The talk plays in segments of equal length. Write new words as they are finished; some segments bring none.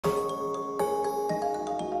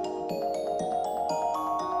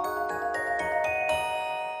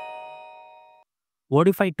What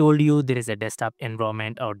if I told you there is a desktop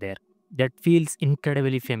environment out there that feels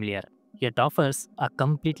incredibly familiar, yet offers a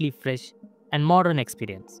completely fresh and modern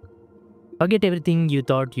experience? Forget everything you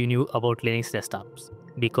thought you knew about Linux desktops,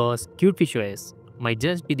 because CutefishOS might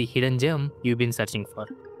just be the hidden gem you've been searching for.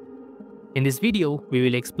 In this video, we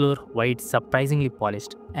will explore why it's surprisingly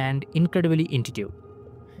polished and incredibly intuitive,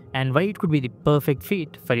 and why it could be the perfect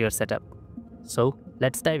fit for your setup. So,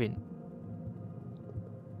 let's dive in.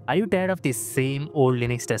 Are you tired of the same old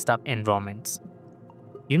Linux desktop environments?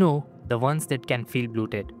 You know, the ones that can feel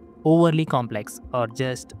bloated, overly complex, or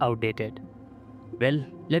just outdated. Well,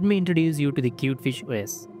 let me introduce you to the Cutefish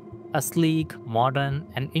OS, a sleek, modern,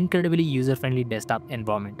 and incredibly user-friendly desktop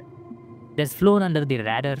environment that's flown under the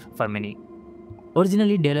radar for many.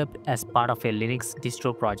 Originally developed as part of a Linux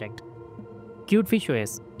distro project, Cutefish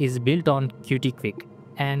OS is built on Qt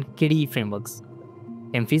and KDE frameworks,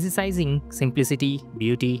 emphasizing simplicity,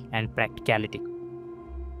 beauty, and practicality.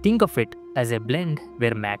 Think of it as a blend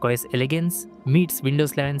where macOS elegance meets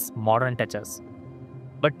Windows 11's modern touches,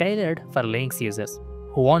 but tailored for Linux users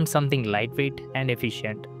who want something lightweight and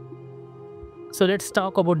efficient. So let's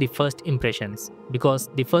talk about the first impressions, because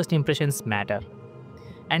the first impressions matter.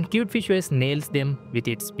 And CutefishOS nails them with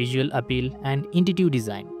its visual appeal and intuitive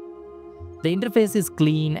design. The interface is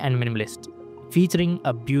clean and minimalist, featuring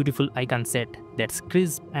a beautiful icon set that's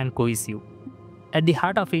crisp and cohesive. At the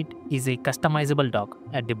heart of it is a customizable dock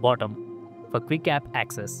at the bottom for quick app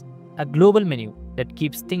access, a global menu that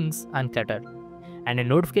keeps things uncluttered, and a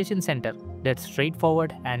notification center that's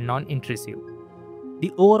straightforward and non-intrusive.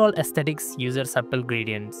 The overall aesthetics uses subtle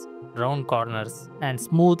gradients, round corners, and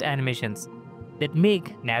smooth animations that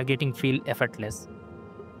make navigating feel effortless.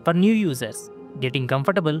 For new users, getting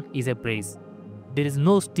comfortable is a breeze. There is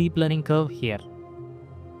no steep learning curve here.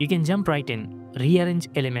 You can jump right in, rearrange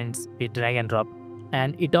elements with drag and drop,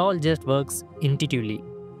 and it all just works intuitively,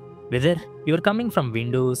 whether you're coming from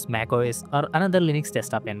Windows, macOS, or another Linux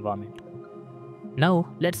desktop environment.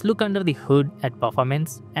 Now, let's look under the hood at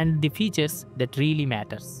performance and the features that really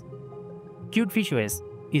matters. CutefishOS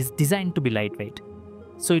is designed to be lightweight,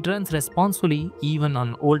 so it runs responsibly even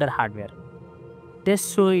on older hardware.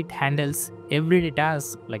 Tests show it handles everyday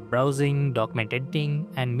tasks like browsing, document editing,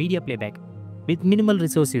 and media playback with minimal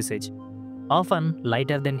resource usage, often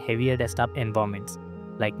lighter than heavier desktop environments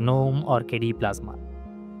like GNOME or KDE Plasma.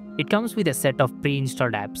 It comes with a set of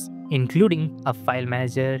pre-installed apps, including a file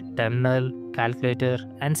manager, terminal, calculator,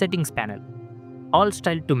 and settings panel, all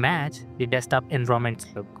styled to match the desktop environment's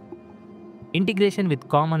look. Integration with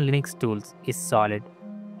common Linux tools is solid,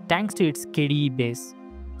 thanks to its KDE base,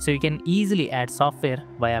 so you can easily add software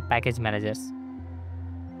via package managers.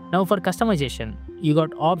 Now for customization, you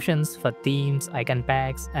got options for themes, icon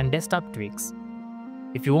packs, and desktop tweaks.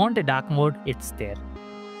 If you want a dark mode, it's there.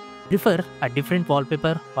 Prefer a different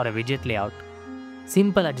wallpaper or a widget layout.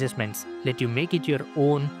 Simple adjustments let you make it your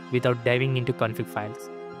own without diving into config files.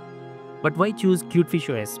 But why choose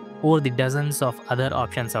CutefishOS over the dozens of other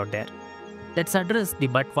options out there? Let's address the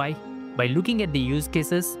but why by looking at the use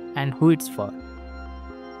cases and who it's for.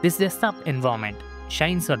 This desktop environment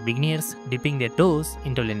shines for beginners dipping their toes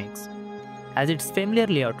into Linux, as its familiar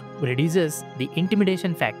layout reduces the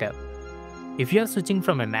intimidation factor. If you are switching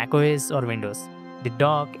from a macOS or Windows, the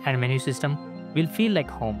dock and menu system will feel like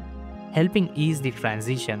home, helping ease the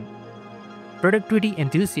transition. Productivity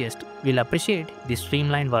enthusiasts will appreciate the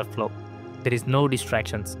streamlined workflow. There is no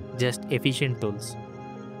distractions, just efficient tools.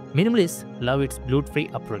 Minimalists love its bloat-free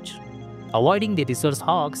approach, avoiding the resource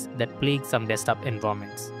hogs that plague some desktop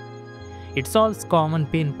environments. It solves common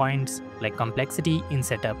pain points like complexity in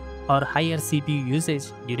setup or higher CPU usage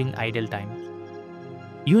during idle time.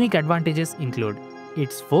 Unique advantages include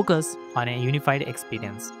its focus on a unified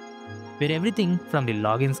experience, where everything from the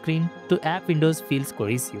login screen to app windows feels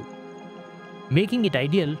cohesive, making it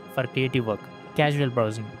ideal for creative work, casual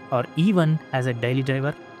browsing, or even as a daily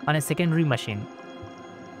driver on a secondary machine.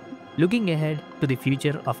 Looking ahead to the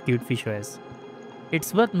future of CutefishOS,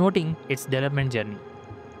 it's worth noting its development journey.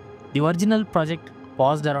 The original project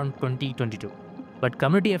paused around 2022, but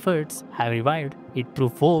community efforts have revived it through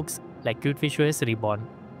forks like CutefishOS Reborn,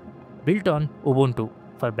 built on Ubuntu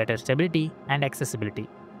for better stability and accessibility.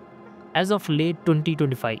 As of late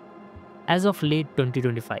 2025,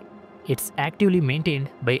 it's actively maintained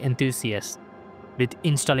by enthusiasts, with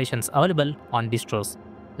installations available on distros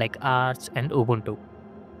like Arch and Ubuntu.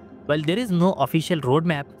 While there is no official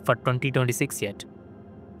roadmap for 2026 yet,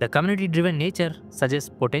 the community-driven nature suggests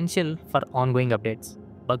potential for ongoing updates,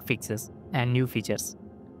 bug fixes, and new features.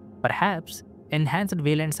 Perhaps enhanced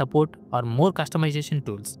Wayland support or more customization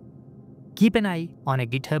tools. Keep an eye on a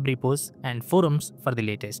GitHub repos and forums for the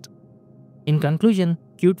latest. In conclusion,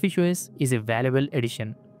 CutefishOS is a valuable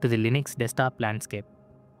addition to the Linux desktop landscape,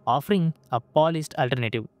 offering a polished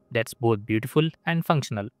alternative that's both beautiful and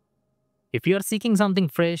functional. If you are seeking something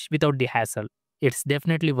fresh without the hassle, it's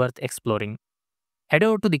definitely worth exploring. Head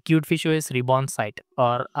over to the CutefishOS Reborn site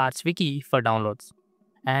or ArchWiki for downloads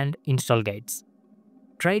and install guides.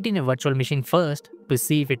 Try it in a virtual machine first to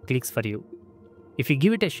see if it clicks for you. If you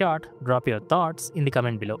give it a shot, drop your thoughts in the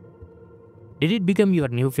comment below. Did it become your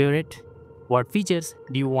new favorite? What features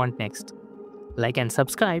do you want next? Like and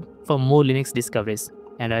subscribe for more Linux discoveries,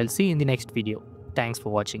 and I'll see you in the next video. Thanks for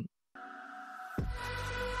watching.